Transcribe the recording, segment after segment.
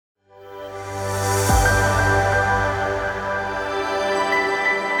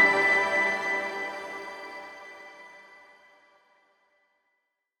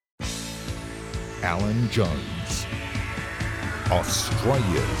Jones,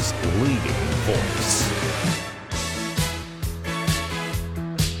 Australia's leading voice.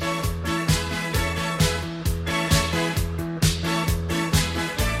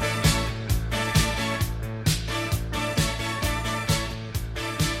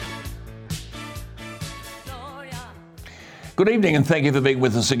 Good evening and thank you for being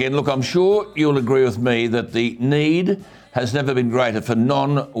with us again. Look, I'm sure you'll agree with me that the need has never been greater for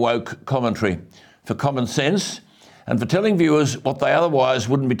non-woke commentary, for common sense and for telling viewers what they otherwise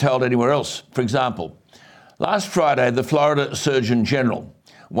wouldn't be told anywhere else. For example, last Friday, the Florida Surgeon General,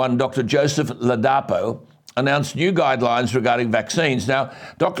 one Dr. Joseph Ladapo, announced new guidelines regarding vaccines. Now,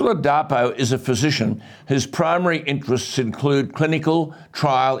 Dr. Ladapo is a physician whose primary interests include clinical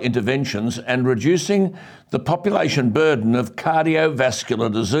trial interventions and reducing the population burden of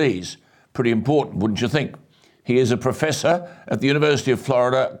cardiovascular disease. Pretty important, wouldn't you think? He is a professor at the University of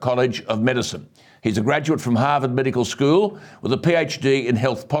Florida College of Medicine. He's a graduate from Harvard Medical School with a PhD in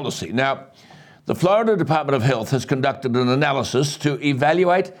health policy. Now, the Florida Department of Health has conducted an analysis to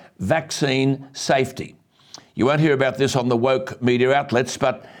evaluate vaccine safety. You won't hear about this on the woke media outlets,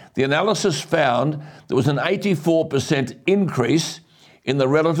 but the analysis found there was an 84% increase in the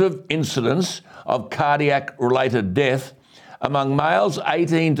relative incidence of cardiac-related death among males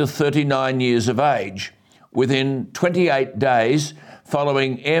 18 to 39 years of age within 28 days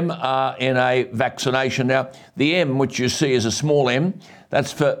following mRNA vaccination. Now, the M, which you see is a small m,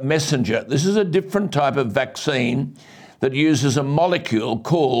 that's for messenger. This is a different type of vaccine that uses a molecule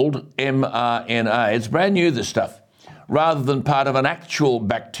called mRNA. It's brand new, this stuff, rather than part of an actual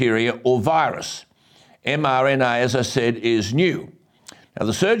bacteria or virus. mRNA, as I said, is new. Now,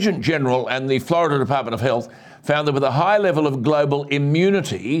 the Surgeon General and the Florida Department of Health found that with a high level of global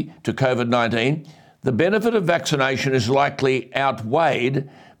immunity to COVID-19, the benefit of vaccination is likely outweighed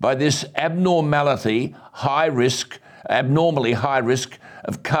by this abnormally high risk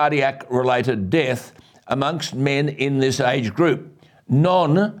of cardiac-related death amongst men in this age group.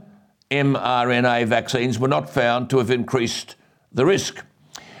 Non-mRNA vaccines were not found to have increased the risk.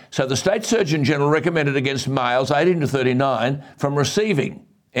 So the State Surgeon General recommended against males 18 to 39 from receiving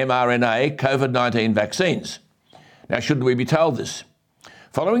mRNA COVID-19 vaccines. Now, should we be told this?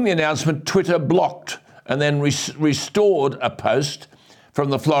 Following the announcement, Twitter blocked and then restored a post from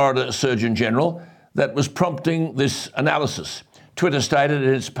the Florida Surgeon General that was prompting this analysis. Twitter stated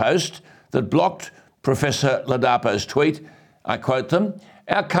in its post that blocked Professor Ladapo's tweet, I quote them,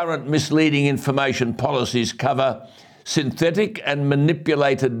 "Our current misleading information policies cover synthetic and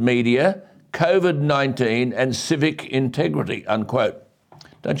manipulated media, COVID-19 and civic integrity," unquote.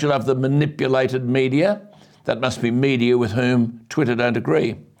 Don't you love the manipulated media? That must be media with whom Twitter don't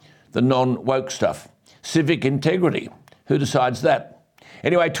agree. The non-woke stuff. Civic integrity. Who decides that?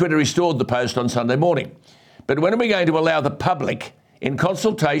 Anyway, Twitter restored the post on Sunday morning. But when are we going to allow the public, in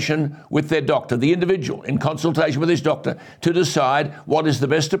consultation with their doctor, the individual, in consultation with his doctor, to decide what is the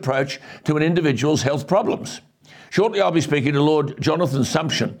best approach to an individual's health problems? Shortly, I'll be speaking to Lord Jonathan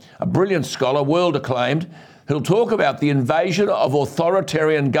Sumption, a brilliant scholar, world acclaimed, who'll talk about the invasion of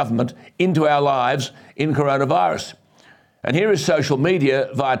authoritarian government into our lives in coronavirus. And here is social media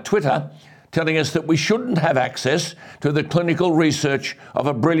via Twitter telling us that we shouldn't have access to the clinical research of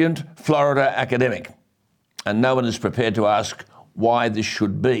a brilliant Florida academic. And no one is prepared to ask why this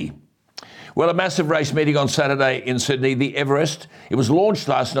should be. Well, a massive race meeting on Saturday in Sydney, the Everest. It was launched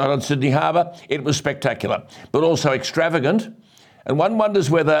last night on Sydney Harbour. It was spectacular, but also extravagant. And one wonders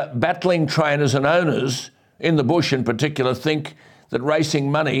whether battling trainers and owners, in the bush in particular, think that racing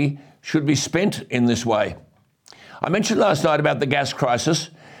money should be spent in this way. I mentioned last night about the gas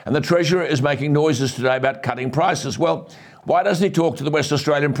crisis, and the Treasurer is making noises today about cutting prices. Well, why doesn't he talk to the West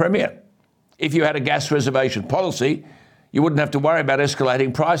Australian Premier? If you had a gas reservation policy, you wouldn't have to worry about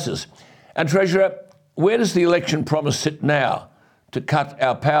escalating prices. And Treasurer, where does the election promise sit now to cut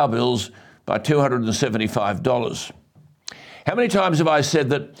our power bills by $275? How many times have I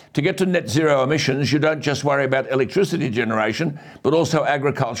said that to get to net zero emissions, you don't just worry about electricity generation, but also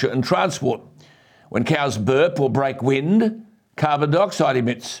agriculture and transport? When cows burp or break wind, carbon dioxide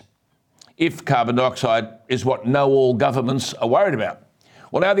emits. If carbon dioxide is what all governments are worried about.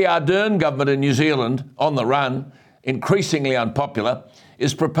 Well, now the Ardern government in New Zealand, on the run, increasingly unpopular,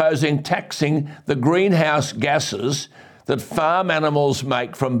 is proposing taxing the greenhouse gases that farm animals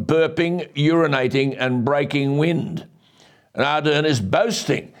make from burping, urinating and breaking wind. And Ardern is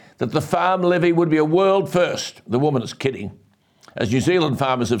boasting that the farm levy would be a world first. The woman is kidding. As New Zealand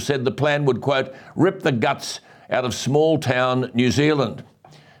farmers have said, the plan would, quote, rip the guts out of small town New Zealand.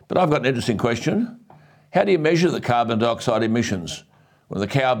 But I've got an interesting question. How do you measure the carbon dioxide emissions? when the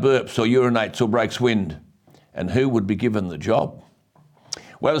cow burps or urinates or breaks wind? And who would be given the job?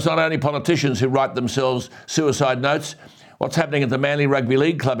 Well, it's not only politicians who write themselves suicide notes. What's happening at the Manly Rugby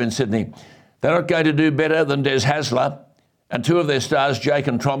League Club in Sydney? They're not going to do better than Des Hasler, and two of their stars, Jake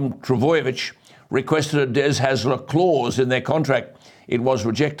and Tom Trbojevic, requested a Des Hasler clause in their contract. It was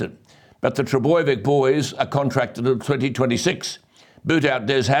rejected. But the Trbojevic boys are contracted until 2026. Boot out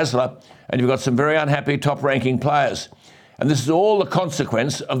Des Hasler, and you've got some very unhappy top-ranking players. And this is all the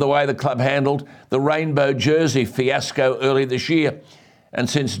consequence of the way the club handled the rainbow jersey fiasco early this year. And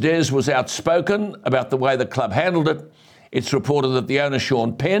since Des was outspoken about the way the club handled it, it's reported that the owner,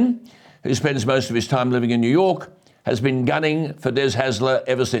 Sean Penn, who spends most of his time living in New York, has been gunning for Des Hasler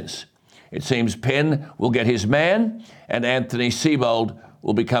ever since. It seems Penn will get his man and Anthony Seibold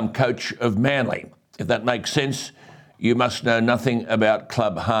will become coach of Manly. If that makes sense, you must know nothing about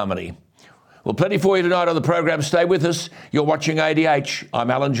club harmony. Well, plenty for you tonight on the program. Stay with us. You're watching ADH. I'm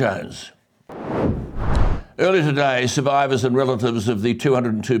Alan Jones. Earlier today, survivors and relatives of the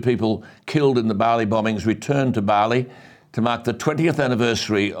 202 people killed in the Bali bombings returned to Bali to mark the 20th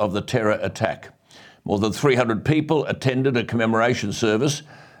anniversary of the terror attack. More than 300 people attended a commemoration service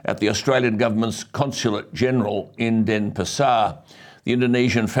at the Australian government's Consulate General in Denpasar. The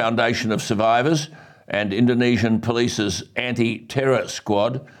Indonesian Foundation of Survivors and Indonesian Police's anti-terror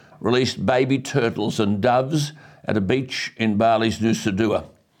squad released baby turtles and doves at a beach in Bali's Nusa Dua.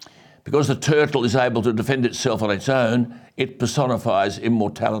 Because the turtle is able to defend itself on its own, it personifies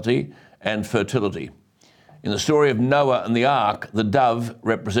immortality and fertility. In the story of Noah and the Ark, the dove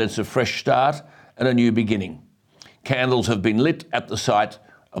represents a fresh start and a new beginning. Candles have been lit at the site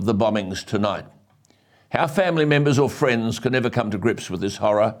of the bombings tonight. How family members or friends can ever come to grips with this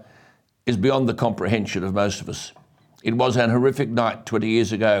horror is beyond the comprehension of most of us. It was an horrific night 20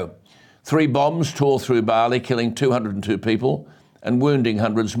 years ago. 3 bombs tore through Bali, killing 202 people and wounding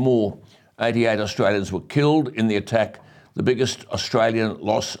hundreds more. 88 Australians were killed in the attack, the biggest Australian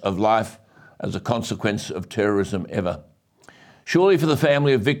loss of life as a consequence of terrorism ever. Surely for the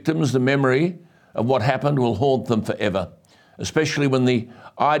family of victims, the memory of what happened will haunt them forever, especially when the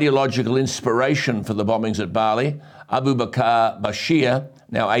ideological inspiration for the bombings at Bali, Abu Bakar Bashir,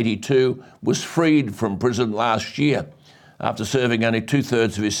 now 82, was freed from prison last year after serving only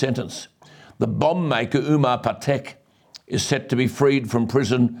 2/3 of his sentence. The bomb maker Umar Patek is set to be freed from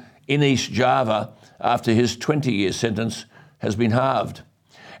prison in East Java after his 20-year sentence has been halved.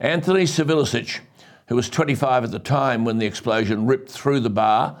 Anthony Civilicic, who was 25 at the time when the explosion ripped through the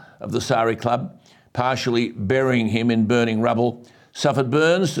bar of the Sari Club, partially burying him in burning rubble, suffered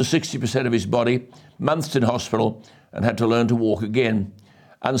burns to 60% of his body, months in hospital, and had to learn to walk again.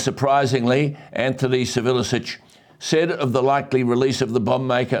 Unsurprisingly, Anthony Civilicic said of the likely release of the bomb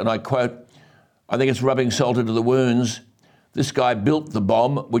maker, and I quote, "I think it's rubbing salt into the wounds. This guy built the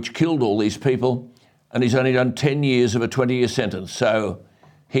bomb, which killed all these people, and he's only done 10 years of a 20-year sentence, so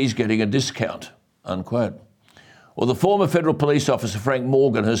he's getting a discount," unquote. Well, the former federal police officer Frank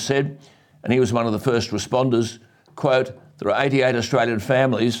Morgan has said, and he was one of the first responders, quote, "There are 88 Australian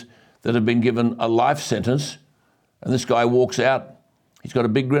families that have been given a life sentence, and this guy walks out. He's got a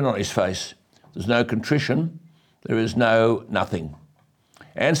big grin on his face. There's no contrition. There is no nothing."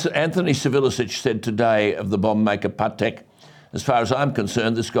 Anthony Civilicic said today of the bomb maker Patek, "As far as I'm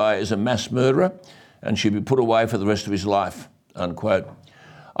concerned, this guy is a mass murderer and should be put away for the rest of his life," unquote.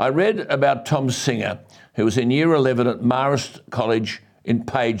 I read about Tom Singer, who was in year 11 at Marist College in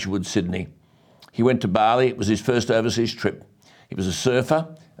Pagewood, Sydney. He went to Bali. It was his first overseas trip. He was a surfer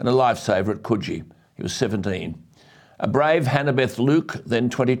and a lifesaver at Coogee. He was 17. A brave Hannabeth Luke, then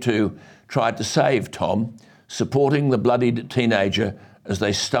 22, tried to save Tom, supporting the bloodied teenager as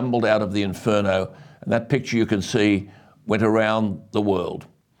they stumbled out of the inferno. And that picture you can see went around the world.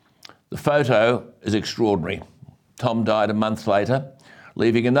 The photo is extraordinary. Tom died a month later,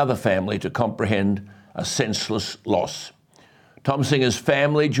 leaving another family to comprehend a senseless loss. Tom Singer's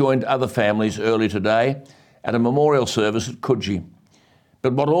family joined other families early today at a memorial service at Coogee.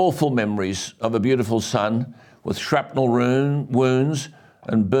 But what awful memories of a beautiful son with shrapnel wounds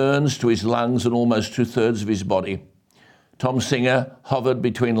and burns to his lungs and almost 2/3 of his body. Tom Singer hovered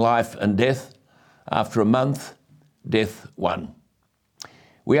between life and death. After a month, death won.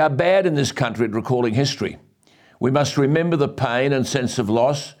 We are bad in this country at recalling history. We must remember the pain and sense of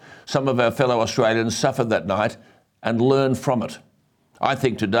loss some of our fellow Australians suffered that night and learn from it. I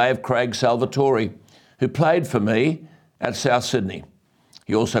think today of Craig Salvatore, who played for me at South Sydney.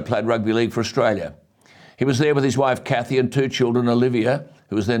 He also played rugby league for Australia. He was there with his wife Kathy and 2 children, Olivia,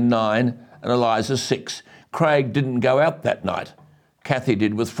 who was then 9, and Eliza, 6. Craig didn't go out that night. Kathy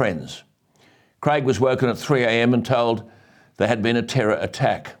did with friends. Craig was woken at 3 a.m. and told there had been a terror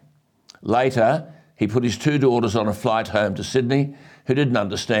attack. Later, he put his 2 daughters on a flight home to Sydney, who didn't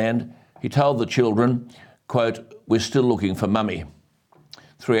understand. He told the children, quote, "We're still looking for mummy."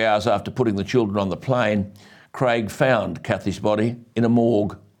 3 hours after putting the children on the plane, Craig found Kathy's body in a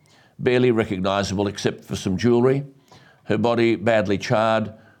morgue, barely recognisable except for some jewellery, her body badly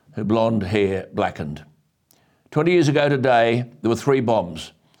charred, her blonde hair blackened. 20 years ago today, there were 3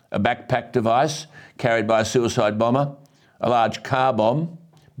 bombs: a backpack device carried by a suicide bomber, a large car bomb.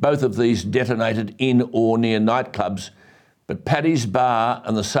 Both of these detonated in or near nightclubs, but Paddy's Bar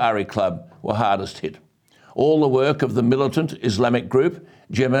and the Sari Club were hardest hit. All the work of the militant Islamic group,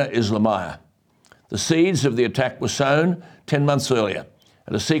 Jemaah Islamiyah. The seeds of the attack were sown 10 months earlier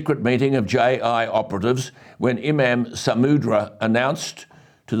at a secret meeting of JI operatives when Imam Samudra announced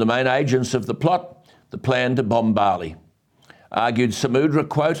to the main agents of the plot the plan to bomb Bali. Argued Samudra,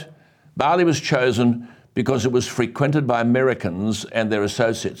 quote, "Bali was chosen because it was frequented by Americans and their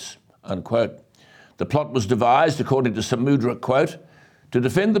associates," unquote. The plot was devised, according to Samudra, quote, "to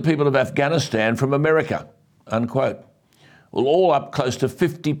defend the people of Afghanistan from America," unquote. Well, all up, close to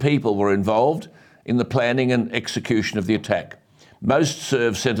 50 people were involved in the planning and execution of the attack. Most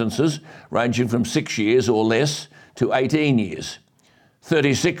served sentences ranging from 6 years or less to 18 years.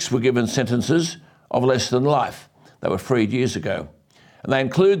 36 were given sentences of less than life. They were freed years ago. And they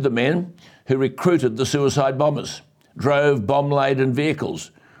include the men who recruited the suicide bombers, drove bomb-laden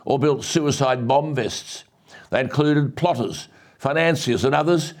vehicles, or built suicide bomb vests. They included plotters, financiers, and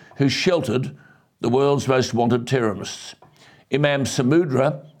others who sheltered the world's most wanted terrorists. Imam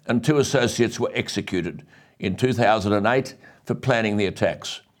Samudra and 2 associates were executed in 2008 for planning the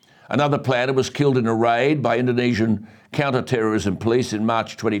attacks. Another planner was killed in a raid by Indonesian counter-terrorism police in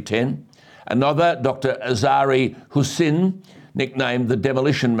March 2010. Another, Dr. Azari Husin, nicknamed the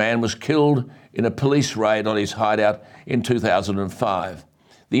Demolition Man, was killed in a police raid on his hideout in 2005.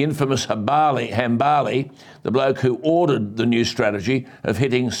 The infamous Hambali, the bloke who ordered the new strategy of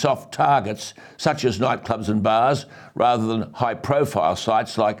hitting soft targets such as nightclubs and bars rather than high-profile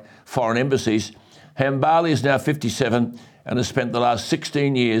sites like foreign embassies, Hambali is now 57 and has spent the last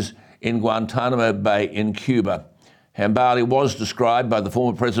 16 years in Guantanamo Bay in Cuba. Hambali was described by the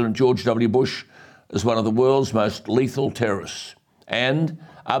former President George W. Bush as one of the world's most lethal terrorists. And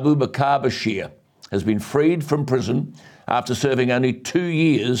Abu Bakr Bashir has been freed from prison after serving only 2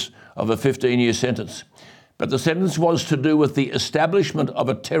 years of a 15-year sentence. But the sentence was to do with the establishment of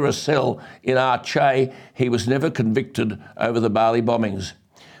a terror cell in Aceh. He was never convicted over the Bali bombings.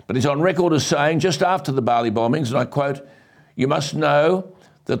 But he's on record as saying, just after the Bali bombings, and I quote, "You must know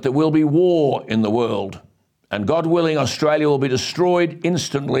that there will be war in the world. And God willing, Australia will be destroyed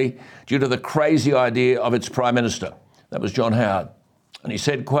instantly due to the crazy idea of its Prime Minister." That was John Howard. And he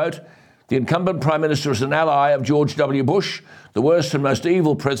said, quote, "The incumbent Prime Minister is an ally of George W. Bush, the worst and most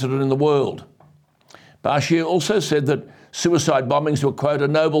evil president in the world." Bashir also said that suicide bombings were, quote, "a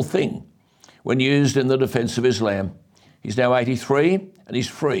noble thing when used in the defence of Islam." He's now 83 and he's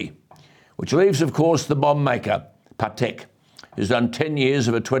free, which leaves, of course, the bomb maker, Patek, who's done 10 years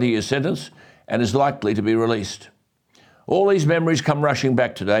of a 20-year sentence and is likely to be released. All these memories come rushing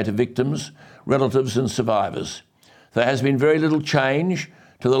back today to victims, relatives and survivors. There has been very little change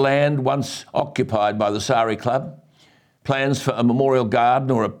to the land once occupied by the Sari Club. Plans for a memorial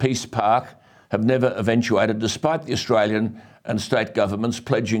garden or a peace park have never eventuated, despite the Australian and state governments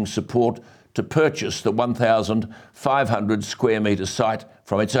pledging support to purchase the 1,500 square metre site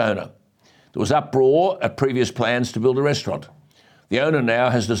from its owner. There was uproar at previous plans to build a restaurant. The owner now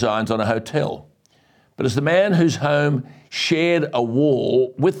has designs on a hotel. But as the man whose home shared a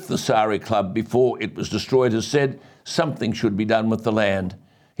wall with the Sari Club before it was destroyed has said, something should be done with the land.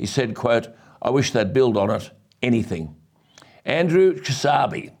 He said, quote, "I wish they'd build on it, anything." Andrew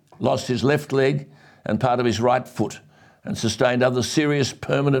Chisabi lost his left leg and part of his right foot and sustained other serious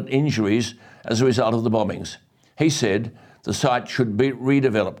permanent injuries as a result of the bombings. He said the site should be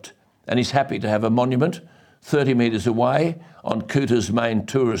redeveloped, and he's happy to have a monument 30 metres away on Kuta's main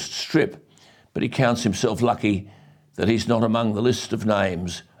tourist strip, but he counts himself lucky that he's not among the list of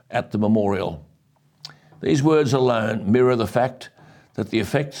names at the memorial. These words alone mirror the fact that the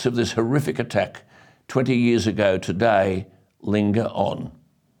effects of this horrific attack 20 years ago today linger on.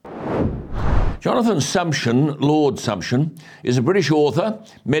 Jonathan Sumption, Lord Sumption, is a British author,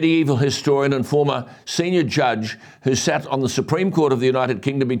 medieval historian and former senior judge who sat on the Supreme Court of the United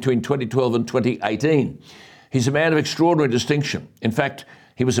Kingdom between 2012 and 2018. He's a man of extraordinary distinction. In fact,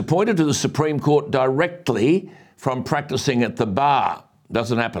 he was appointed to the Supreme Court directly from practising at the bar.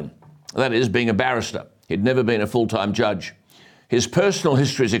 Doesn't happen. That is, being a barrister. He'd never been a full-time judge. His personal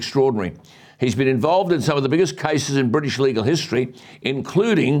history is extraordinary. He's been involved in some of the biggest cases in British legal history,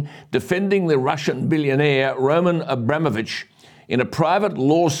 including defending the Russian billionaire Roman Abramovich in a private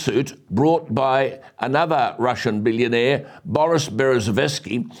lawsuit brought by another Russian billionaire, Boris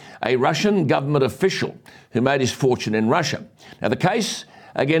Berezovsky, a Russian government official who made his fortune in Russia. Now, the case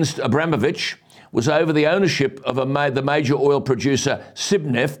against Abramovich was over the ownership of the major oil producer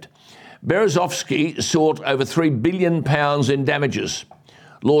Sibneft. Berezovsky sought over £3 billion in damages.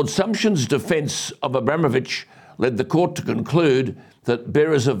 Lord Sumption's defence of Abramovich led the court to conclude that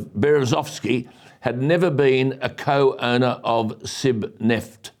Berezovsky had never been a co-owner of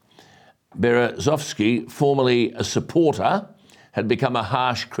Sibneft. Berezovsky, formerly a supporter, had become a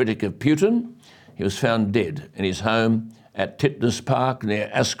harsh critic of Putin. He was found dead in his home at Titnes Park near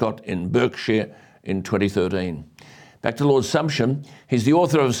Ascot in Berkshire in 2013. Back to Lord Sumption. He's the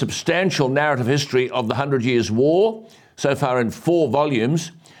author of a substantial narrative history of the 100 Years' War, so far in 4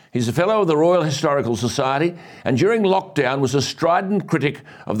 volumes. He's a fellow of the Royal Historical Society, and during lockdown was a strident critic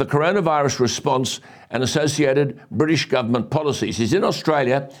of the coronavirus response and associated British government policies. He's in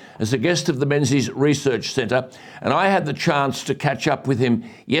Australia as a guest of the Menzies Research Centre, and I had the chance to catch up with him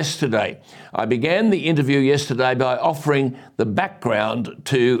yesterday. I began the interview yesterday by offering the background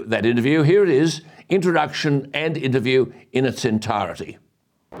to that interview. Here it is, introduction and interview in its entirety.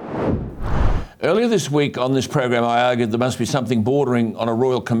 Earlier this week on this program, I argued there must be something bordering on a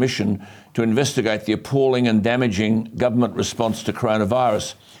royal commission to investigate the appalling and damaging government response to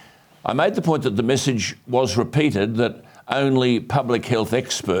coronavirus. I made the point that the message was repeated that only public health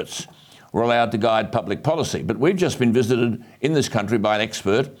experts were allowed to guide public policy. But we've just been visited in this country by an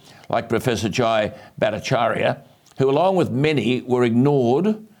expert like Professor Jai Bhattacharya, who along with many were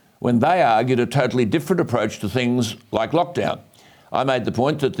ignored when they argued a totally different approach to things like lockdown. I made the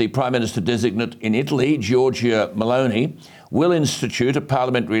point that the Prime Minister designate in Italy, Giorgia Meloni, will institute a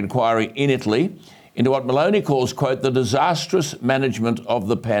parliamentary inquiry in Italy into what Meloni calls, quote, the disastrous management of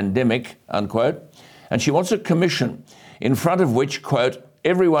the pandemic, unquote. And she wants a commission in front of which, quote,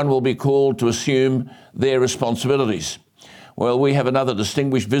 everyone will be called to assume their responsibilities. Well, we have another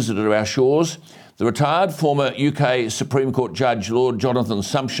distinguished visitor to our shores, the retired former UK Supreme Court Judge, Lord Jonathan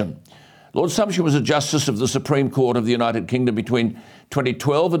Sumption. Lord Sumption was a Justice of the Supreme Court of the United Kingdom between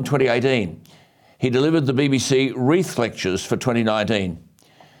 2012 and 2018. He delivered the BBC Wreath Lectures for 2019.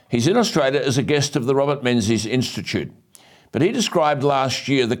 He's in Australia as a guest of the Robert Menzies Institute. But he described last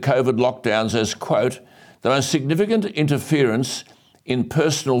year the COVID lockdowns as, quote, the most significant interference in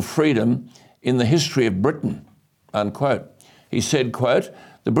personal freedom in the history of Britain, unquote. He said, quote,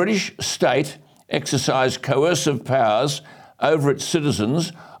 the British state exercised coercive powers over its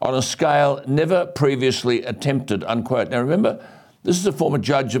citizens on a scale never previously attempted, unquote. Now remember, this is a former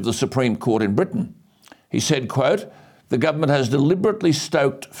judge of the Supreme Court in Britain. He said, quote, the government has deliberately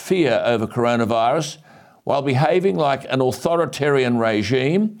stoked fear over coronavirus while behaving like an authoritarian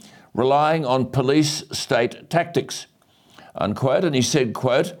regime, relying on police state tactics, unquote. And he said,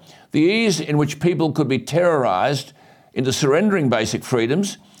 quote, the ease in which people could be terrorised into surrendering basic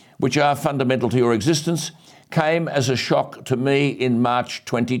freedoms, which are fundamental to your existence, came as a shock to me in March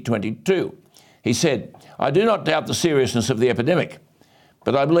 2022. He said, I do not doubt the seriousness of the epidemic,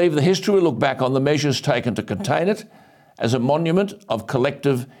 but I believe the history will look back on the measures taken to contain it as a monument of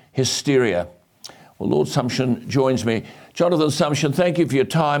collective hysteria. Well, Lord Sumption joins me. Jonathan Sumption, thank you for your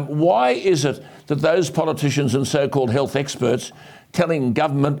time. Why is it that those politicians and so-called health experts telling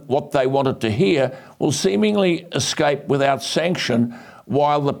government what they wanted to hear will seemingly escape without sanction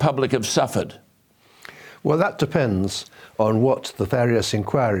while the public have suffered? Well, that depends on what the various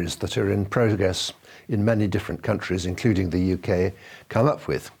inquiries that are in progress in many different countries, including the UK, come up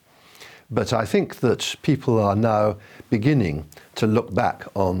with. But I think that people are now beginning to look back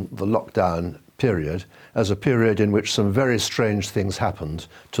on the lockdown period as a period in which some very strange things happened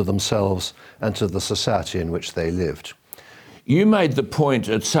to themselves and to the society in which they lived. You made the point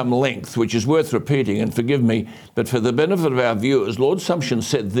at some length, which is worth repeating, and forgive me, but for the benefit of our viewers, Lord Sumption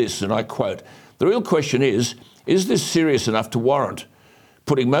said this, and I quote, the real question is this serious enough to warrant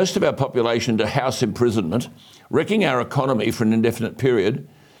putting most of our population to house imprisonment, wrecking our economy for an indefinite period,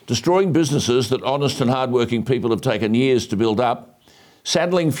 destroying businesses that honest and hard-working people have taken years to build up,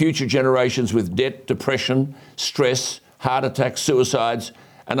 saddling future generations with debt, depression, stress, heart attacks, suicides,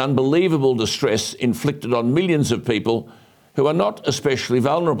 and unbelievable distress inflicted on millions of people who are not especially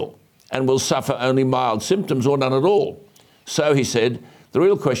vulnerable and will suffer only mild symptoms or none at all. So, he said, the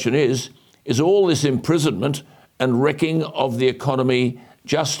real question is all this imprisonment and wrecking of the economy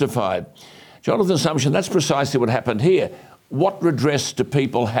justified? Jonathan Sumption, that's precisely what happened here. What redress do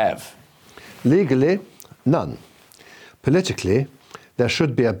people have? Legally, none. Politically, there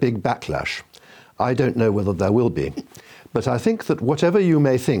should be a big backlash I don't know whether there will be. But I think that whatever you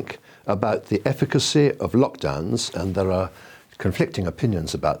may think about the efficacy of lockdowns, and there are conflicting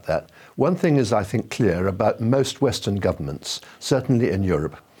opinions about that, one thing is, I think, clear about most Western governments, certainly in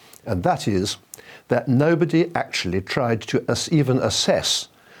Europe, and that is that nobody actually tried to even assess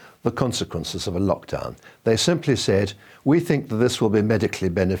the consequences of a lockdown. They simply said, we think that this will be medically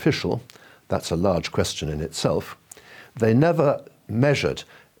beneficial. That's a large question in itself. They never measured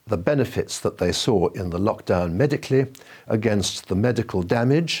the benefits that they saw in the lockdown medically against the medical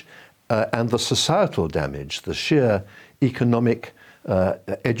damage and the societal damage, the sheer economic,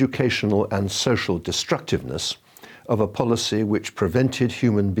 educational and social destructiveness of a policy which prevented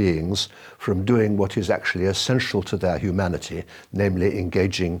human beings from doing what is actually essential to their humanity, namely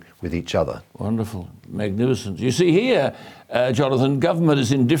engaging with each other. Wonderful, magnificent. You see here, Jonathan, government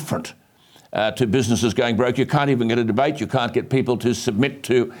is indifferent to businesses going broke. You can't even get a debate. You can't get people to submit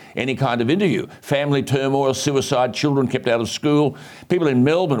to any kind of interview. Family turmoil, suicide, children kept out of school, people in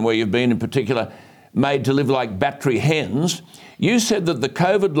Melbourne, where you've been in particular, made to live like battery hens. You said that the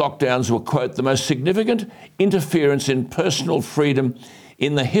COVID lockdowns were, quote, the most significant interference in personal freedom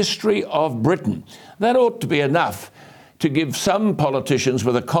in the history of Britain. That ought to be enough to give some politicians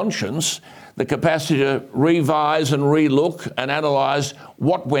with a conscience the capacity to revise and relook and analyse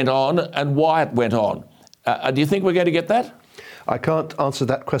what went on and why it went on. Do you think we're going to get that? I can't answer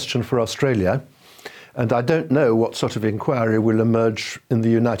that question for Australia, and I don't know what sort of inquiry will emerge in the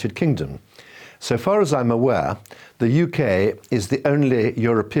United Kingdom. So far as I'm aware, the UK is the only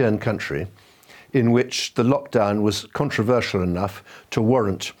European country in which the lockdown was controversial enough to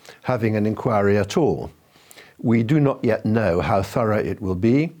warrant having an inquiry at all. We do not yet know how thorough it will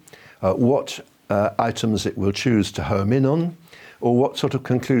be, what items it will choose to home in on, or what sort of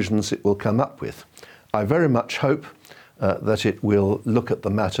conclusions it will come up with. I very much hope that it will look at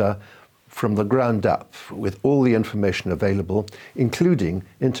the matter from the ground up with all the information available, including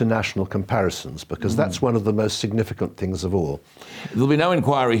international comparisons, because that's one of the most significant things of all. There'll be no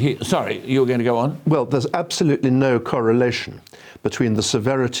inquiry here. Sorry, you were going to go on? Well, there's absolutely no correlation between the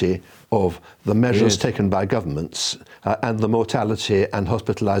severity of the measures taken by governments and the mortality and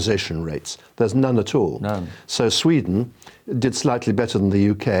hospitalisation rates. There's none at all. None. So Sweden did slightly better than the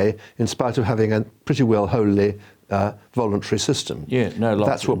UK in spite of having a pretty well wholly voluntary system. Yeah, no lockdown.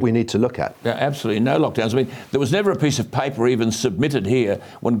 That's what we need to look at. Yeah, absolutely, no lockdowns. I mean, there was never a piece of paper even submitted here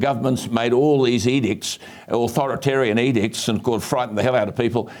when governments made all these edicts, authoritarian edicts, and could frighten the hell out of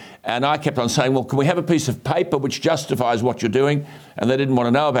people. And I kept on saying, well, can we have a piece of paper which justifies what you're doing? And they didn't want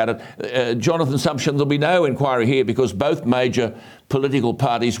to know about it. Jonathan Sumption, there'll be no inquiry here because both major political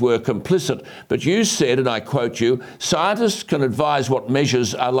parties were complicit. But you said, and I quote you, scientists can advise what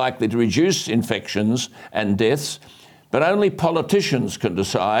measures are likely to reduce infections and deaths, but only politicians can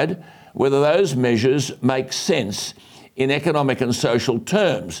decide whether those measures make sense in economic and social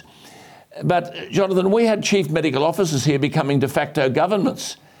terms. But, Jonathan, we had chief medical officers here becoming de facto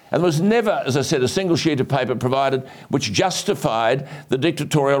governments. And there was never, as I said, a single sheet of paper provided which justified the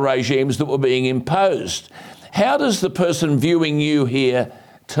dictatorial regimes that were being imposed. How does the person viewing you here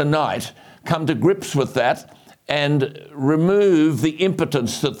tonight come to grips with that and remove the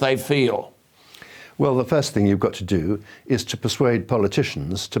impotence that they feel? Well, the first thing you've got to do is to persuade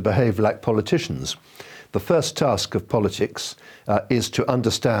politicians to behave like politicians. The first task of politics is to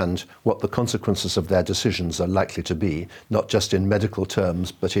understand what the consequences of their decisions are likely to be, not just in medical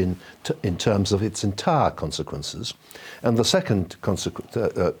terms, but in terms of its entire consequences. And the second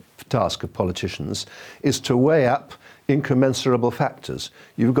task of politicians is to weigh up incommensurable factors.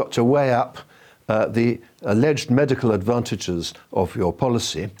 You've got to weigh up the alleged medical advantages of your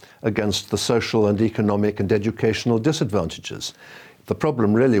policy against the social and economic and educational disadvantages. The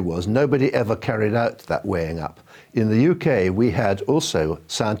problem really was nobody ever carried out that weighing up. In the UK, we had also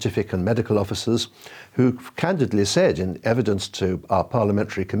scientific and medical officers who candidly said in evidence to our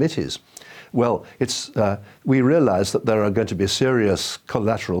parliamentary committees, well, we realise that there are going to be serious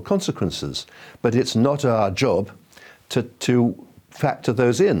collateral consequences, but it's not our job to factor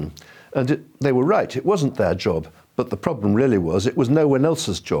those in. And they were right, it wasn't their job. But the problem really was it was no one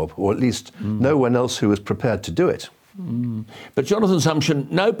else's job, or at least no one else who was prepared to do it. But Jonathan Sumption,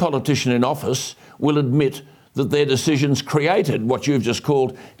 no politician in office will admit that their decisions created what you've just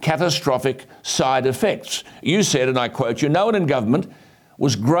called catastrophic side effects. You said, and I quote you, no one in government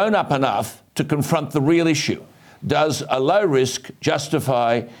was grown up enough to confront the real issue. Does a low risk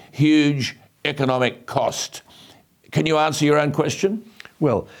justify huge economic cost? Can you answer your own question?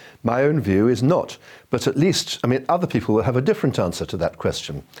 Well, my own view is not. But at least, other people will have a different answer to that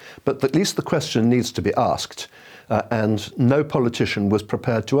question. But at least the question needs to be asked. And no politician was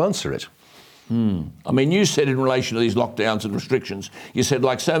prepared to answer it. I mean, you said in relation to these lockdowns and restrictions, you said,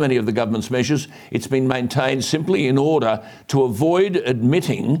 like so many of the government's measures, it's been maintained simply in order to avoid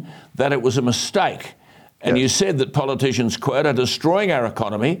admitting that it was a mistake. And you said that politicians, quote, are destroying our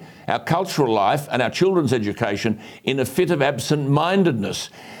economy, our cultural life and our children's education in a fit of absent-mindedness.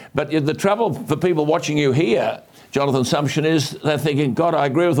 But the trouble for people watching you here, Jonathan Sumption, is they're thinking, God, I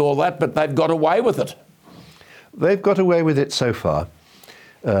agree with all that, but they've got away with it. They've got away with it so far.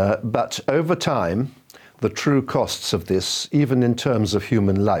 But over time, the true costs of this, even in terms of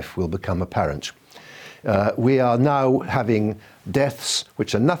human life, will become apparent. We are now having deaths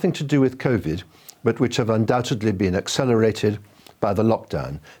which are nothing to do with COVID, but which have undoubtedly been accelerated by the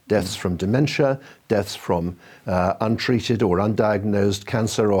lockdown. Deaths from dementia, deaths from untreated or undiagnosed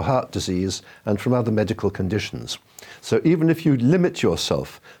cancer or heart disease, and from other medical conditions. So even if you limit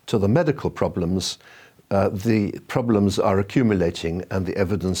yourself to the medical problems, the problems are accumulating and the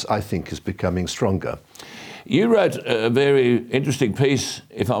evidence, I think, is becoming stronger. You wrote a very interesting piece,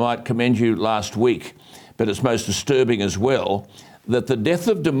 if I might commend you, last week, but it's most disturbing as well, that the death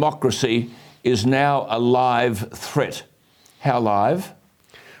of democracy is now a live threat. How live?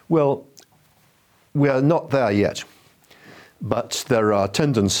 Well, we are not there yet, but there are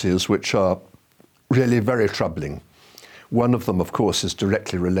tendencies which are really very troubling. One of them, of course, is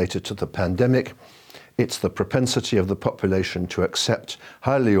directly related to the pandemic. It's the propensity of the population to accept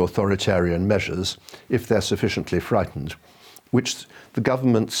highly authoritarian measures if they're sufficiently frightened, which the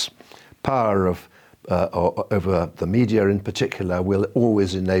government's power of over the media in particular will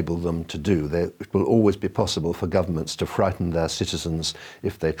always enable them to do. It will always be possible for governments to frighten their citizens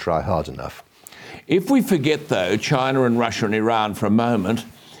if they try hard enough. If we forget, though, China and Russia and Iran for a moment,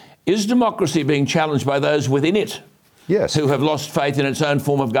 is democracy being challenged by those within it? Yes. Who have lost faith in its own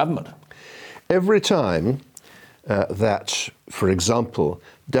form of government? Every time that, for example,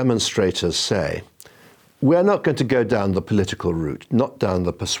 demonstrators say, we're not going to go down the political route, not down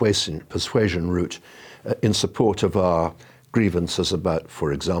the persuasion route in support of our grievances about,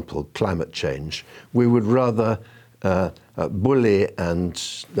 for example, climate change. We would rather bully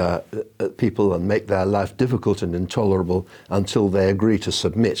and people and make their life difficult and intolerable until they agree to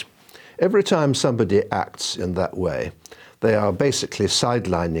submit. Every time somebody acts in that way, they are basically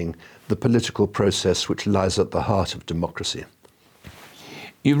sidelining the political process which lies at the heart of democracy.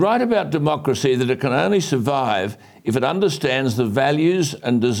 You write about democracy that it can only survive if it understands the values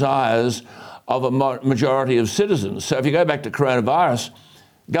and desires of a majority of citizens. So if you go back to coronavirus,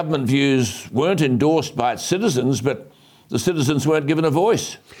 government views weren't endorsed by its citizens, but the citizens weren't given a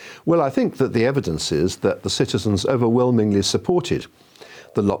voice. Well, I think that the evidence is that the citizens overwhelmingly supported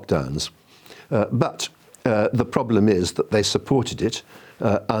the lockdowns. But the problem is that they supported it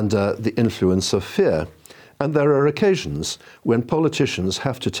under the influence of fear. And there are occasions when politicians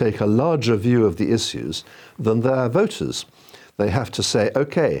have to take a larger view of the issues than their voters. They have to say,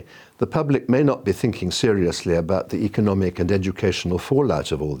 OK, the public may not be thinking seriously about the economic and educational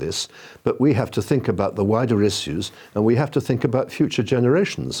fallout of all this, but we have to think about the wider issues and we have to think about future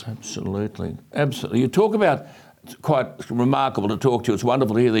generations. Absolutely. Absolutely. You talk about, it's quite remarkable to talk to you, it's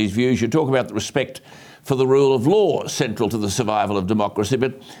wonderful to hear these views. You talk about the respect for the rule of law central to the survival of democracy,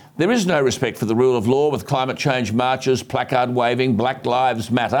 but there is no respect for the rule of law with climate change marches, placard waving, Black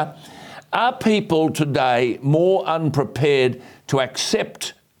Lives Matter. Are people today more unprepared to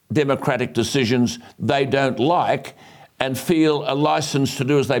accept democratic decisions they don't like and feel a licence to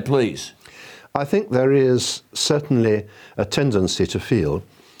do as they please? I think there is certainly a tendency to feel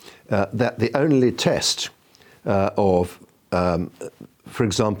that the only test of, for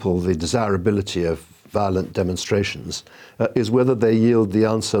example, the desirability of violent demonstrations is whether they yield the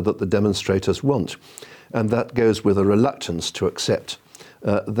answer that the demonstrators want. And that goes with a reluctance to accept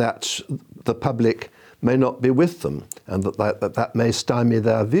that the public may not be with them and that may stymie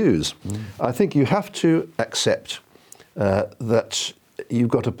their views. I think you have to accept that you've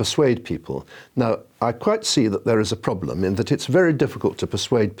got to persuade people. Now, I quite see that there is a problem in that it's very difficult to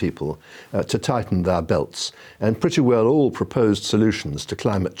persuade people to tighten their belts. And pretty well all proposed solutions to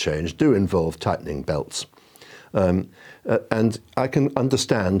climate change do involve tightening belts. And I can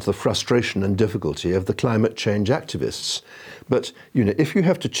understand the frustration and difficulty of the climate change activists. But, you know, if you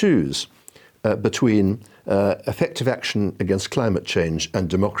have to choose between effective action against climate change and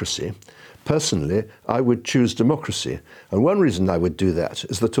democracy, personally, I would choose democracy. And one reason I would do that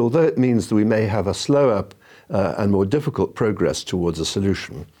is that although it means that we may have a slower and more difficult progress towards a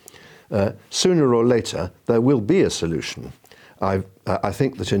solution, sooner or later there will be a solution. I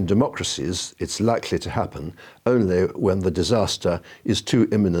think that in democracies it's likely to happen only when the disaster is too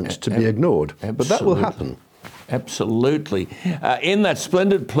imminent to be ignored. Absolutely. But that will happen. Absolutely. In that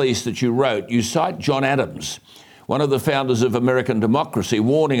splendid piece that you wrote, you cite John Adams, one of the founders of American democracy,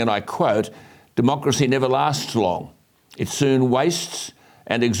 warning, and I quote, "Democracy never lasts long. It soon wastes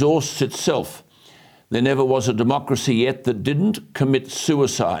and exhausts itself. There never was a democracy yet that didn't commit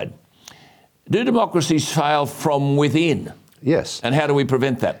suicide." Do democracies fail from within? Yes. And how do we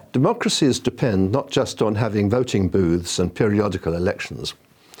prevent that? Democracies depend not just on having voting booths and periodical elections.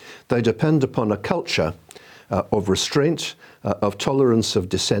 They depend upon a culture of restraint, of tolerance of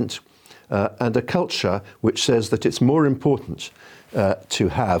dissent, and a culture which says that it's more important to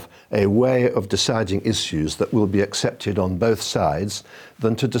have a way of deciding issues that will be accepted on both sides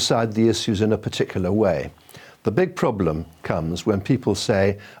than to decide the issues in a particular way. The big problem comes when people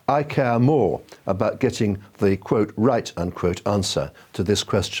say, I care more about getting the, quote, right, unquote, answer to this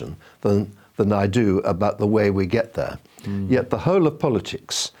question than I do about the way we get there. Yet the whole of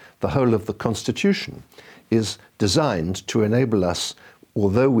politics, the whole of the Constitution, is designed to enable us,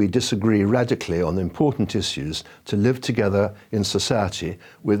 although we disagree radically on important issues, to live together in society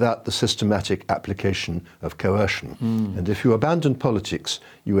without the systematic application of coercion. And if you abandon politics,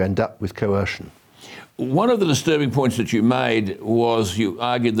 you end up with coercion. One of the disturbing points that you made was you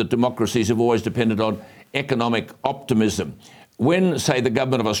argued that democracies have always depended on economic optimism. When, say, the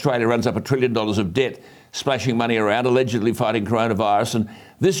government of Australia runs up $1 trillion of debt, splashing money around, allegedly fighting coronavirus, and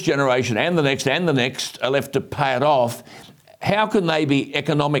this generation and the next are left to pay it off, how can they be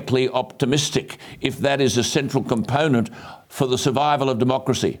economically optimistic if that is a central component for the survival of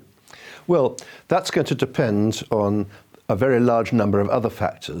democracy? Well, that's going to depend on a very large number of other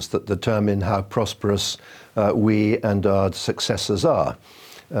factors that determine how prosperous we and our successors are.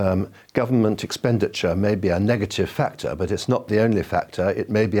 Government expenditure may be a negative factor, but it's not the only factor. It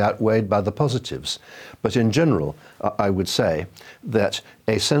may be outweighed by the positives. But in general, I would say that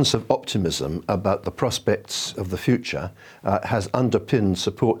a sense of optimism about the prospects of the future has underpinned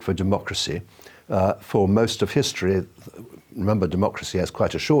support for democracy for most of history. Remember, democracy has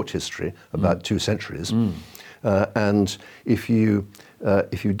quite a short history, about 2 centuries. And if you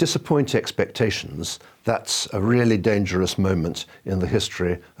disappoint expectations, that's a really dangerous moment in the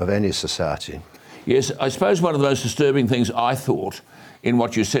history of any society. Yes, I suppose one of the most disturbing things I thought in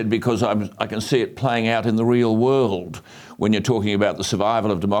what you said, because I can see it playing out in the real world when you're talking about the survival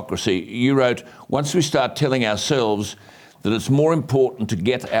of democracy. You wrote, once we start telling ourselves that it's more important to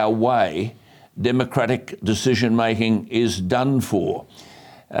get our way, democratic decision-making is done for.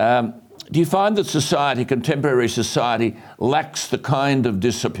 Do you find that society, contemporary society, lacks the kind of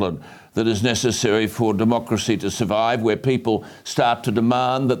discipline that is necessary for democracy to survive, where people start to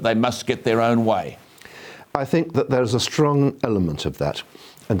demand that they must get their own way? I think that there's a strong element of that,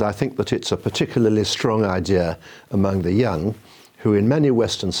 and I think that it's a particularly strong idea among the young, who in many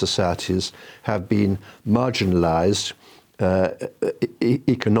Western societies have been marginalised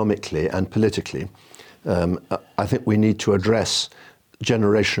economically and politically. I think we need to address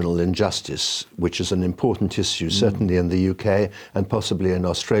generational injustice, which is an important issue, certainly in the UK and possibly in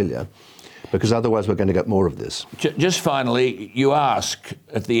Australia, because otherwise we're going to get more of this. Just finally, you ask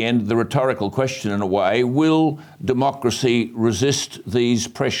at the end the rhetorical question in a way, will democracy resist these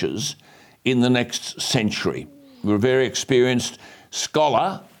pressures in the next century? You're a very experienced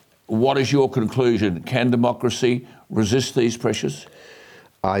scholar. What is your conclusion? Can democracy resist these pressures?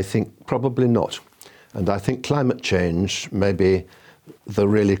 I think probably not. And I think climate change may be the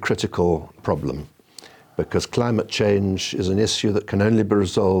really critical problem, because climate change is an issue that can only be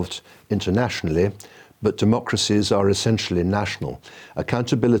resolved internationally, but democracies are essentially national.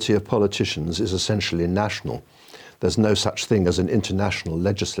 Accountability of politicians is essentially national. There's no such thing as an international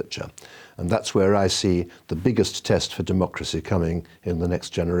legislature. And that's where I see the biggest test for democracy coming in the next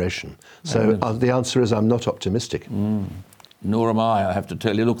generation. So the answer is I'm not optimistic. Nor am I have to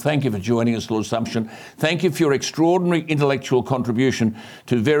tell you. Look, thank you for joining us, Lord Sumption. Thank you for your extraordinary intellectual contribution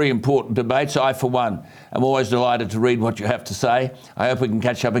to very important debates. I, for one, am always delighted to read what you have to say. I hope we can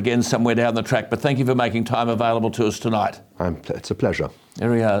catch up again somewhere down the track, but thank you for making time available to us tonight. It's a pleasure.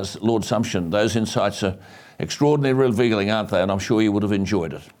 There he is, Lord Sumption. Those insights are extraordinarily revealing, aren't they? And I'm sure you would have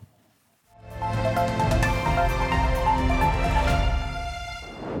enjoyed it.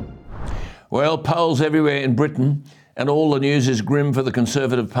 Well, polls everywhere in Britain, and all the news is grim for the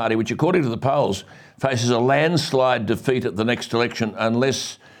Conservative Party, which, according to the polls, faces a landslide defeat at the next election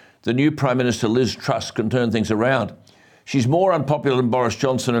unless the new Prime Minister Liz Truss can turn things around. She's more unpopular than Boris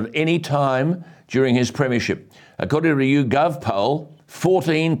Johnson at any time during his premiership. According to a YouGov poll,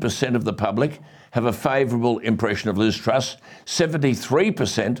 14% of the public have a favourable impression of Liz Truss.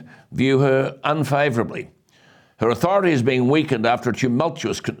 73% view her unfavourably. Her authority is being weakened after a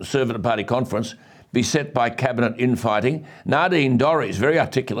tumultuous Conservative Party conference. beset by cabinet infighting. Nadine Dorries, very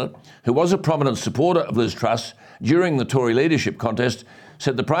articulate, who was a prominent supporter of Liz Truss during the Tory leadership contest,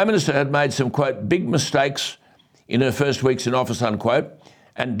 said the Prime Minister had made some, quote, big mistakes in her first weeks in office, unquote,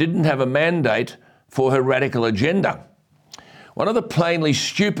 and didn't have a mandate for her radical agenda. One of the plainly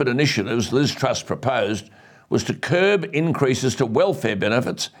stupid initiatives Liz Truss proposed was to curb increases to welfare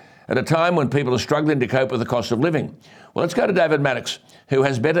benefits at a time when people are struggling to cope with the cost of living. Well, let's go to David Maddox, who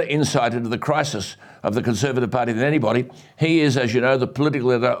has better insight into the crisis of the Conservative Party than anybody. He is, as you know, the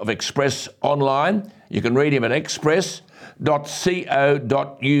political editor of Express Online. You can read him at express.co.uk.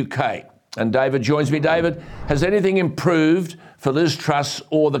 And David joins me. David, has anything improved for Liz Truss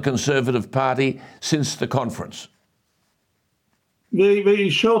or the Conservative Party since the conference? The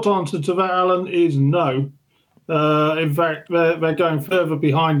short answer to that, Alan, is no. In fact, they're going further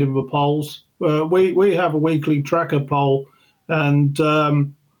behind in the polls. We have a weekly tracker poll, and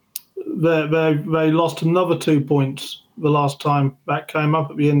they lost another 2 points the last time that came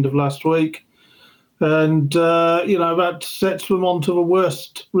up at the end of last week. And, that sets them on to the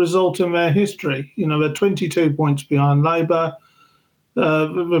worst result in their history. They're 22 points behind Labour.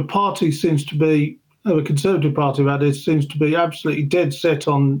 The party seems to be, the Conservative Party, that is, seems to be absolutely dead set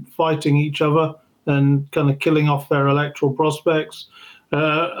on fighting each other and kind of killing off their electoral prospects.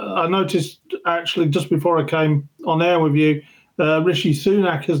 I noticed, actually, just before I came on air with you, Rishi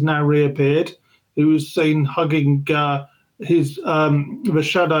Sunak has now reappeared. He was seen hugging the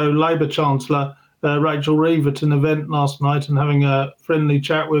shadow Labour Chancellor, Rachel Reeve, at an event last night and having a friendly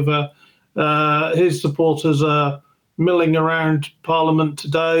chat with her. His supporters are milling around Parliament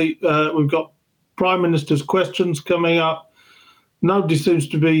today. We've got Prime Minister's questions coming up. Nobody seems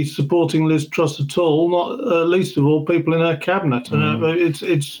to be supporting Liz Truss at all, not least of all people in her cabinet.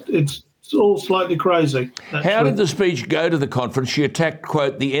 It's all slightly crazy, actually. How did the speech go to the conference? She attacked,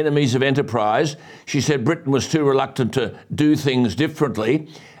 quote, the enemies of enterprise. She said Britain was too reluctant to do things differently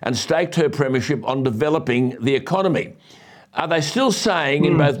and staked her premiership on developing the economy. Are they still saying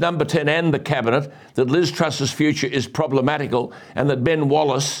in both Number 10 and the Cabinet that Liz Truss's future is problematical and that Ben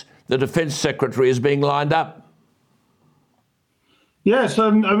Wallace, the Defence Secretary, is being lined up? Yes,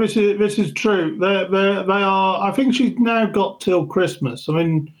 this is true. They are. I think she's now got till Christmas. I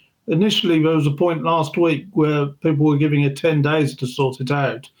mean, initially there was a point last week where people were giving her 10 days to sort it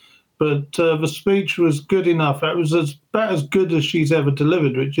out, but the speech was good enough. It was about as good as she's ever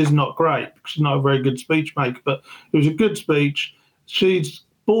delivered, which is not great because she's not a very good speech maker, but it was a good speech. She's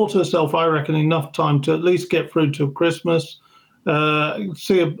bought herself, I reckon, enough time to at least get through till Christmas,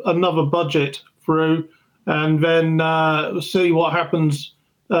 see another budget through, and then see what happens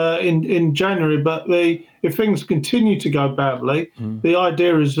in January. But if things continue to go badly, the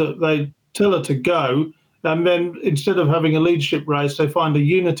idea is that they tell her to go, and then instead of having a leadership race, they find a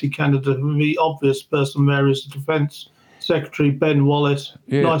unity candidate. The obvious person there is the Defence Secretary, Ben Wallace.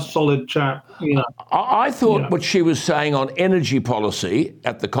 Yeah. Nice, solid chap. I thought what she was saying on energy policy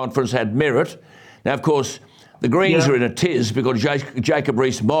at the conference had merit. Now, of course, the Greens are in a tiz because Jacob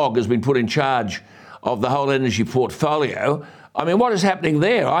Rees-Mogg has been put in charge of the whole energy portfolio. I mean, what is happening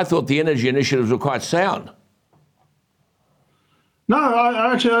there? I thought the energy initiatives were quite sound. No,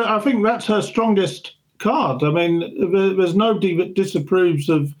 I think that's her strongest card. I mean, there's nobody that disapproves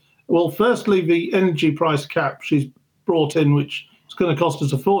of, well, firstly, the energy price cap she's brought in, which is going to cost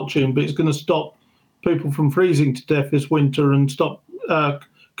us a fortune, but it's going to stop people from freezing to death this winter and stop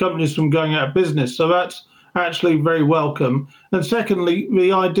companies from going out of business. So that's actually very welcome. And secondly,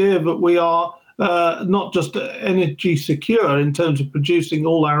 the idea that we are not just energy secure in terms of producing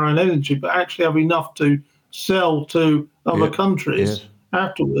all our own energy, but actually have enough to sell to other countries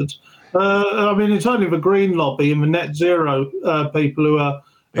afterwards. I mean, it's only the Green lobby and the net zero people who are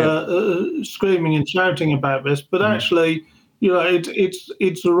screaming and shouting about this, but actually,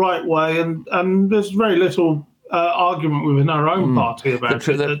 it's the right way, and there's very little argument within our own party about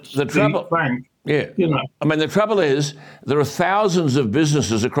it. The trouble. Yeah. I mean, the trouble is there are thousands of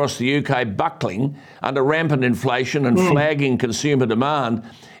businesses across the UK buckling under rampant inflation and flagging consumer demand.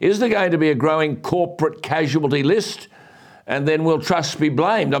 Is there going to be a growing corporate casualty list? And then will Truss be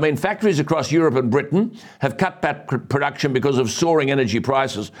blamed? I mean, factories across Europe and Britain have cut back production because of soaring energy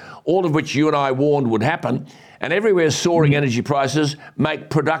prices, all of which you and I warned would happen. And everywhere soaring energy prices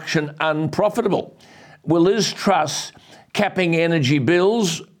make production unprofitable. Will Liz Truss capping energy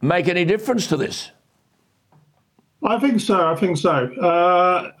bills make any difference to this? I think so.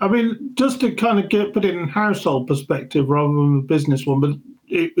 I mean, just to kind of put it in household perspective rather than a business one, but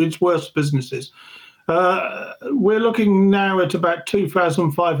it's worse businesses. We're looking now at about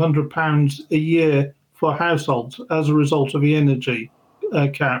 £2,500 a year for households as a result of the energy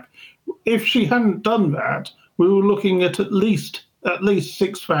cap. if she hadn't done that, we were looking at least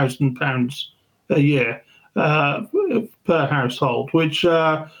 £6,000 a year per household, which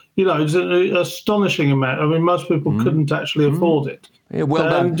is an astonishing amount. I mean, most people couldn't actually afford it. Yeah, well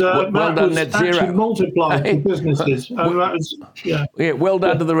done. Well done, net zero. Multiplied for businesses, and that was well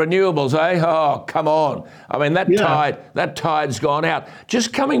done to the renewables, eh? Oh, come on! I mean, that tide's gone out.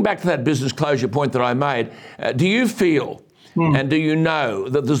 Just coming back to that business closure point that I made, do you feel and do you know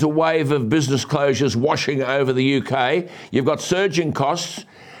that there's a wave of business closures washing over the UK? You've got surging costs.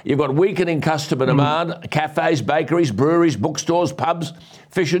 You've got weakening customer demand, cafes, bakeries, breweries, bookstores, pubs,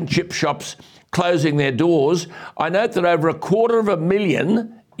 fish and chip shops closing their doors. I note that over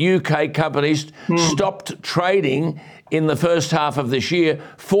 250,000 UK companies stopped trading in the first half of this year,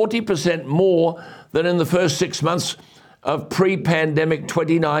 40% more than in the first 6 months of pre-pandemic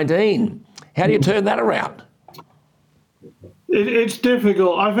 2019. How do you turn that around? It's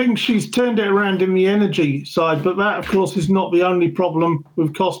difficult. I think she's turned it around in the energy side, but that, of course, is not the only problem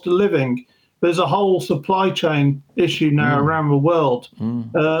with cost of living. There's a whole supply chain issue now around the world,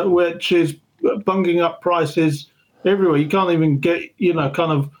 which is bunging up prices everywhere. You can't even get,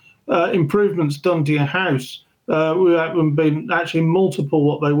 improvements done to your house without them being actually multiple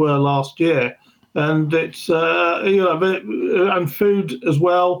what they were last year. And it's, and food as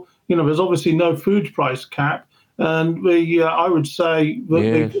well. There's obviously no food price cap. And I would say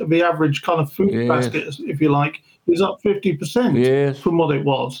that the average kind of food basket, if you like, is up 50% from what it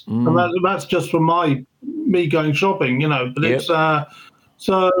was. And that's just from me going shopping, But it's there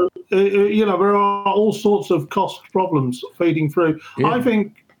are all sorts of cost problems feeding through. I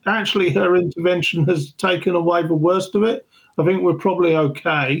think actually her intervention has taken away the worst of it. I think we're probably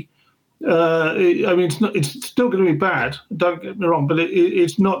okay. It's still going to be bad. Don't get me wrong, but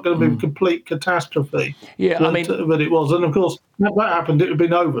it's not going to be a complete catastrophe. But it was, and of course, if that happened, it would have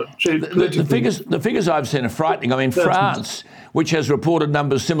been over. The figures I've seen are frightening. I mean, France, which has reported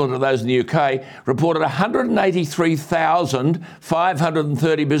numbers similar to those in the UK, reported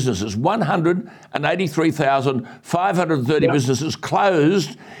 183,530 businesses. 183,530 businesses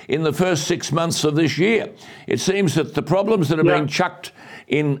closed in the first 6 months of this year. It seems that the problems that are being chucked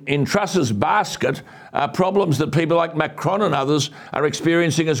in Truss's basket are problems that people like Macron and others are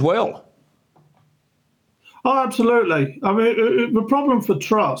experiencing as well. Oh, absolutely. I mean, the problem for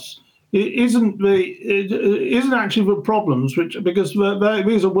Truss isn't actually the problems, because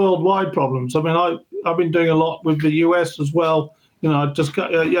these are worldwide problems. I mean, I've been doing a lot with the US as well. I just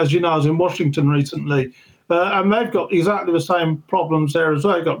as you know, I was in Washington recently, and they've got exactly the same problems there as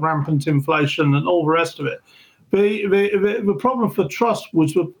well. They've got rampant inflation and all the rest of it. The problem for Truss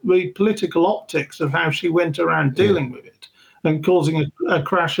was the political optics of how she went around dealing with it and causing a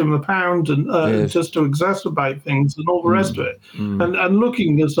crash in the pound and just to exacerbate things and all the rest of it. And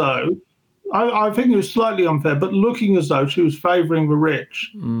looking as though, I think it was slightly unfair, but looking as though she was favouring the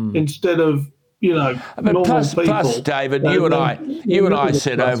rich instead of normal people. Plus, David, you and I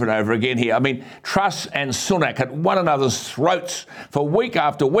said over and over again here, I mean, Truss and Sunak at one another's throats for week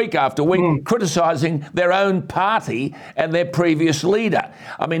after week after week, criticising their own party and their previous leader.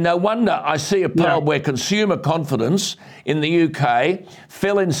 I mean, no wonder I see a poll where consumer confidence in the UK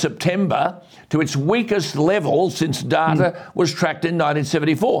fell in September to its weakest level since data was tracked in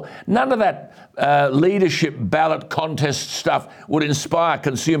 1974. None of that leadership ballot contest stuff would inspire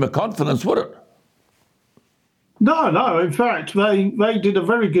consumer confidence, would it? No. In fact, they did a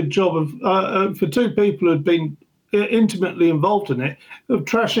very good job of, for two people who had been intimately involved in it, of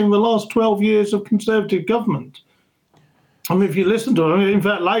trashing the last 12 years of Conservative government. I mean, if you listen to them, in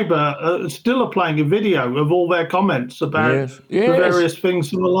fact, Labour still are playing a video of all their comments about the various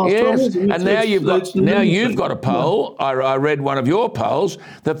things from the last 12 years. And now you've got a poll. I read one of your polls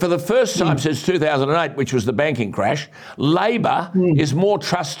that for the first time since 2008, which was the banking crash, Labour is more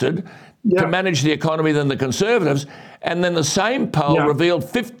trusted to manage the economy than the Conservatives. And then the same poll revealed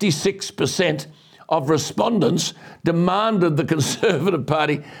 56% of respondents demanded the Conservative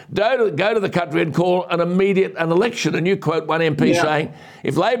Party go to the country and call an election. And you quote one MP saying,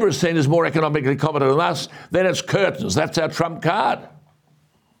 if Labor is seen as more economically competent than us, then it's curtains. That's our trump card.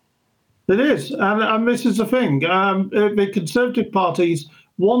 It is. And this is the thing. The Conservative Party's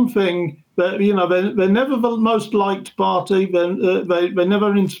one thing, that they're never the most liked party. They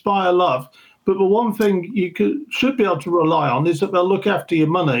never inspire love. But the one thing you should be able to rely on is that they'll look after your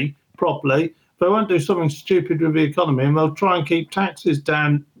money properly. They won't do something stupid with the economy, and they'll try and keep taxes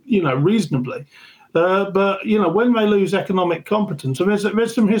down, reasonably. But when they lose economic competence, and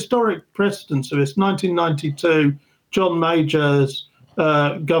there's some historic precedents of this. 1992, John Major's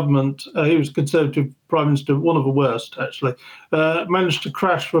government, he was Conservative Prime Minister, one of the worst actually, managed to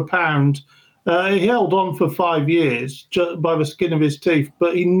crash the pound. He held on for 5 years by the skin of his teeth,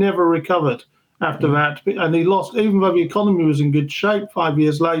 but he never recovered after that. And he lost, even though the economy was in good shape 5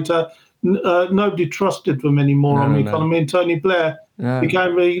 years later, nobody trusted them anymore on the economy, and Tony Blair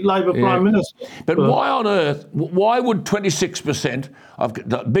became the Labour Prime Minister. But why on earth, why would 26% of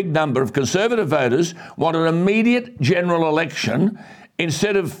the big number of Conservative voters want an immediate general election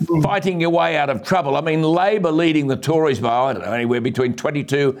instead of fighting your way out of trouble? I mean, Labor leading the Tories by, I don't know, anywhere between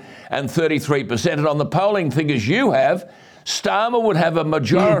 22 and 33%. And on the polling figures you have, Starmer would have a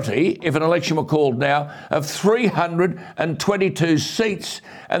majority, if an election were called now, of 322 seats,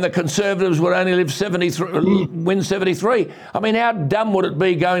 and the Conservatives would only win 73. I mean, how dumb would it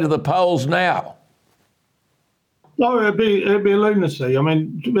be going to the polls now? No, it'd be a lunacy. I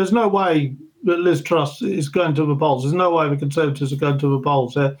mean, there's no way that Liz Truss is going to the polls. There's no way the Conservatives are going to the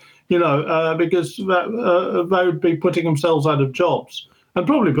polls, because they would be putting themselves out of jobs. And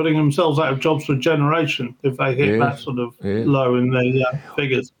probably putting themselves out of jobs for a generation if they hit that sort of low in the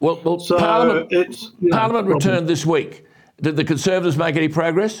figures. Well, so Parliament returned this week. Did the Conservatives make any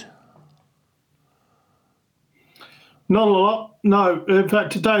progress? Not a lot, no. In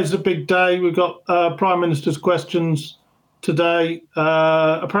fact, today's a big day. We've got Prime Minister's questions today.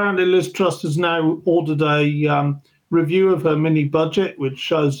 Apparently, Liz Truss has now ordered a review of her mini budget, which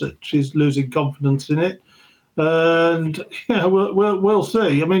shows that she's losing confidence in it. And we'll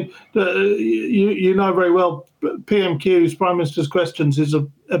see. I mean, you know very well, PMQ's Prime Minister's Questions is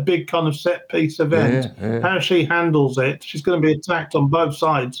a big kind of set piece event. How she handles it, she's going to be attacked on both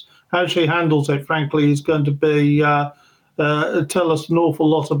sides. How she handles it, frankly, is going to be tell us an awful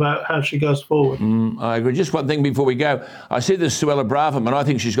lot about how she goes forward. I agree. Just one thing before we go. I see this Suella Braverman. I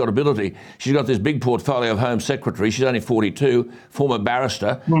think she's got ability. She's got this big portfolio of Home Secretary. She's only 42, former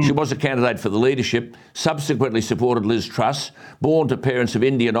barrister. She was a candidate for the leadership, subsequently supported Liz Truss, born to parents of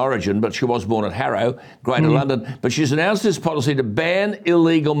Indian origin, but she was born at Harrow, Greater London. But she's announced this policy to ban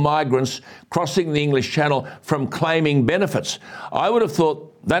illegal migrants crossing the English Channel from claiming benefits. I would have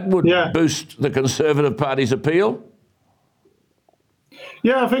thought that would boost the Conservative Party's appeal.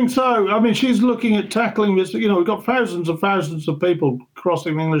 Yeah, I think so. I mean, she's looking at tackling this. We've got thousands and thousands of people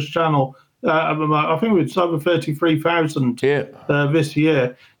crossing the English Channel. I think it's over 33,000 this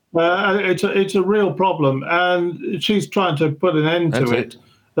year. It's a real problem, and she's trying to put an end to it.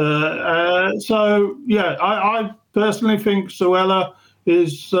 I personally think Suella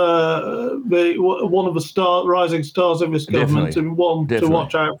is one of the rising stars of this government and one to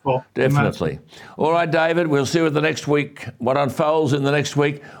watch out for. Definitely. All right, David, we'll see what what unfolds in the next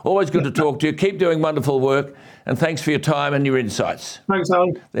week. Always good to talk to you. Keep doing wonderful work, and thanks for your time and your insights. Thanks,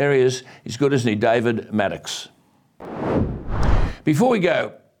 Alan. There he is. He's good, isn't he? David Maddox. Before we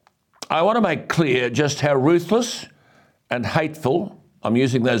go, I want to make clear just how ruthless and hateful, I'm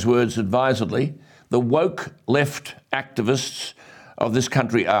using those words advisedly, the woke left activists of this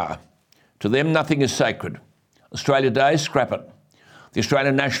country are. To them, nothing is sacred. Australia Day, scrap it. The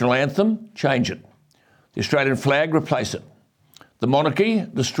Australian national anthem, change it. The Australian flag, replace it. The monarchy,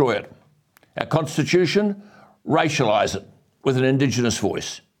 destroy it. Our constitution, racialise it with an Indigenous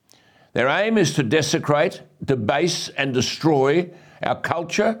voice. Their aim is to desecrate, debase and destroy our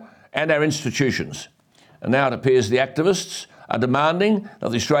culture and our institutions. And now it appears the activists are demanding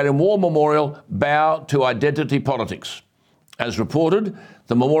that the Australian War Memorial bow to identity politics. As reported,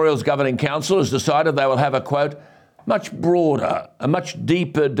 the Memorial's Governing Council has decided they will have a, quote, much broader, a much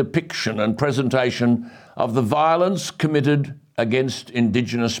deeper depiction and presentation of the violence committed against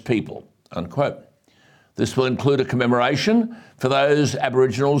Indigenous people, unquote. This will include a commemoration for those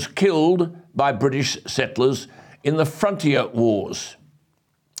Aboriginals killed by British settlers in the Frontier Wars.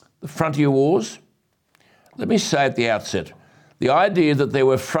 The Frontier Wars? Let me say at the outset, the idea that there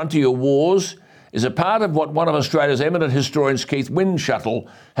were Frontier Wars is a part of what one of Australia's eminent historians, Keith Windschuttle,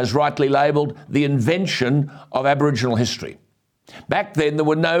 has rightly labelled the invention of Aboriginal history. Back then, there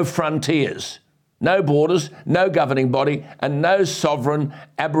were no frontiers, no borders, no governing body, and no sovereign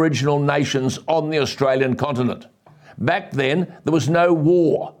Aboriginal nations on the Australian continent. Back then, there was no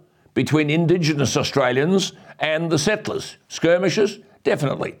war between Indigenous Australians and the settlers. Skirmishes?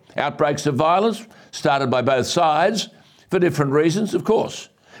 Definitely. Outbreaks of violence started by both sides for different reasons, of course.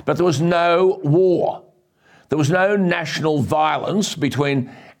 But there was no war. There was no national violence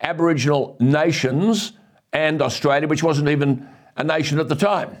between Aboriginal nations and Australia, which wasn't even a nation at the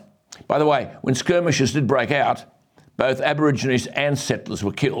time. By the way, when skirmishes did break out, both Aborigines and settlers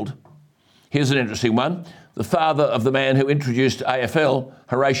were killed. Here's an interesting one. The father of the man who introduced AFL,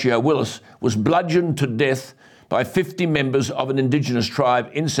 Horatio Willis, was bludgeoned to death by 50 members of an Indigenous tribe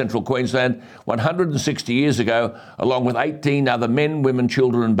in central Queensland 160 years ago, along with 18 other men, women,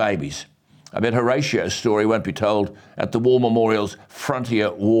 children and babies. I bet Horatio's story won't be told at the War Memorial's Frontier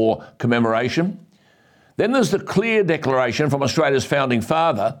War commemoration. Then there's the clear declaration from Australia's founding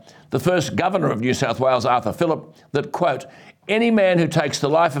father, the first Governor of New South Wales, Arthur Phillip, that, quote, any man who takes the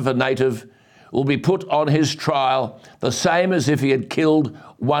life of a native will be put on his trial the same as if he had killed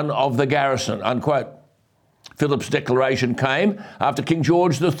one of the garrison, unquote. Phillip's declaration came after King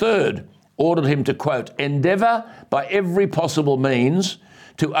George III ordered him to, quote, endeavour by every possible means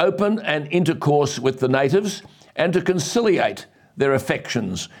to open an intercourse with the natives and to conciliate their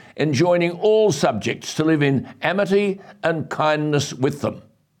affections, enjoining all subjects to live in amity and kindness with them,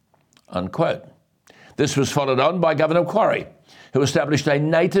 unquote. This was followed on by Governor Quarry, who established a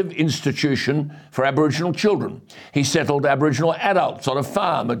native institution for Aboriginal children. He settled Aboriginal adults on a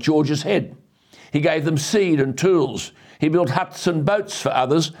farm at George's Head. He gave them seed and tools. He built huts and boats for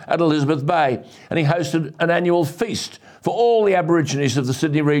others at Elizabeth Bay, and he hosted an annual feast for all the Aborigines of the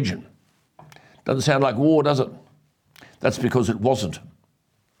Sydney region. Doesn't sound like war, does it? That's because it wasn't.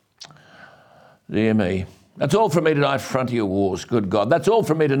 Dear me. That's all from me tonight, Frontier Wars. Good God. That's all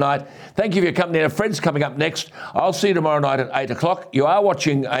from me tonight. Thank you for your company. Our friends coming up next. I'll see you tomorrow night at 8 o'clock. You are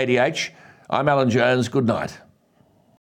watching ADH. I'm Alan Jones. Good night.